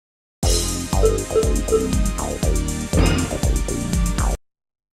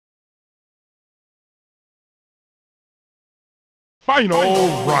Final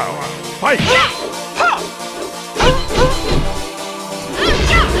round. Fight!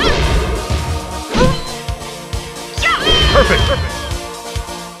 Perfect!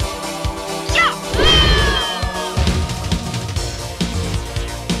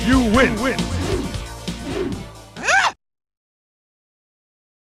 You win!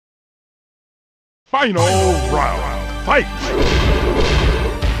 Final round. Fight!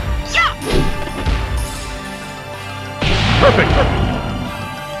 Perfect!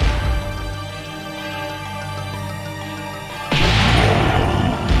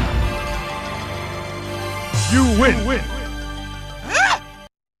 You win!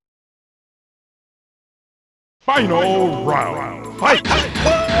 Final round. Fight!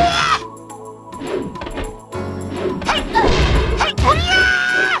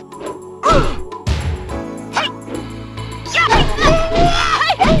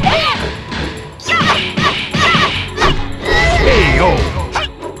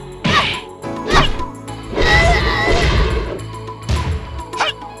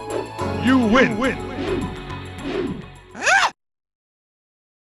 You win!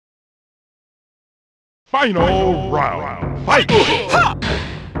 Final round. Fight!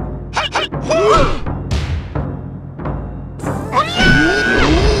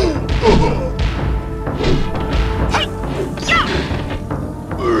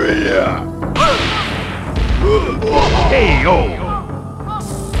 KO!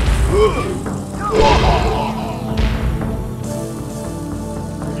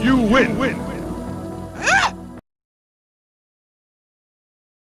 You win!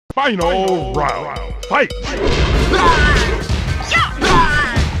 Final round. Fight!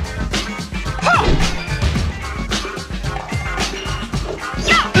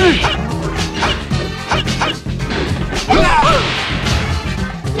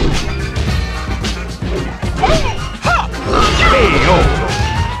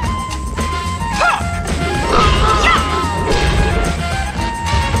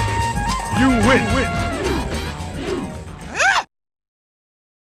 You win!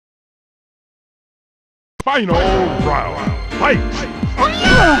 Final round. Fight!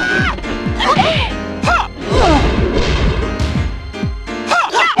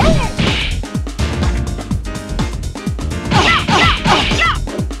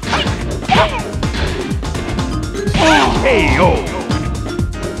 KO!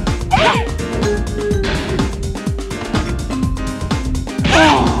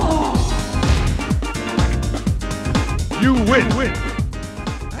 You win!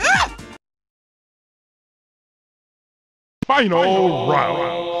 Final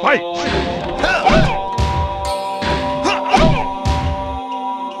round. Fight! KO!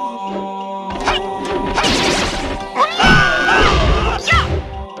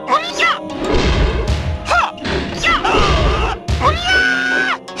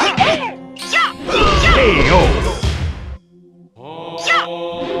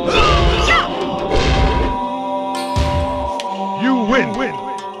 You win!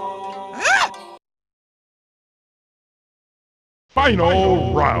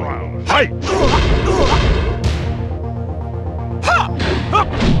 Final round. Fight!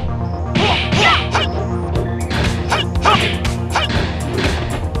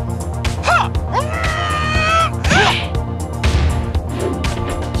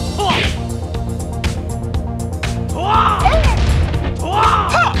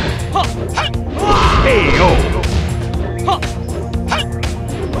 KO!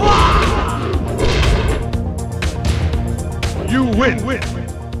 You win!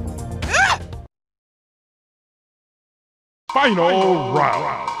 Final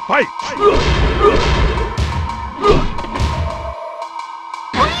round. Fight!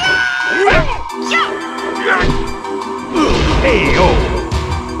 KO!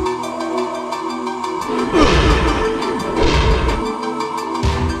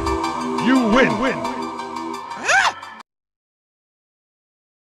 You win!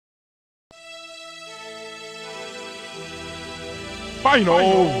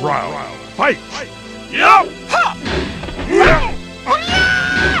 Final round. Fight! Yup!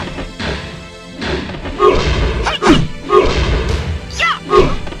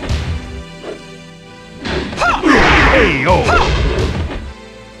 KO!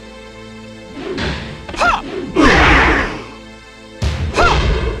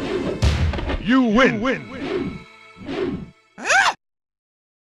 You win!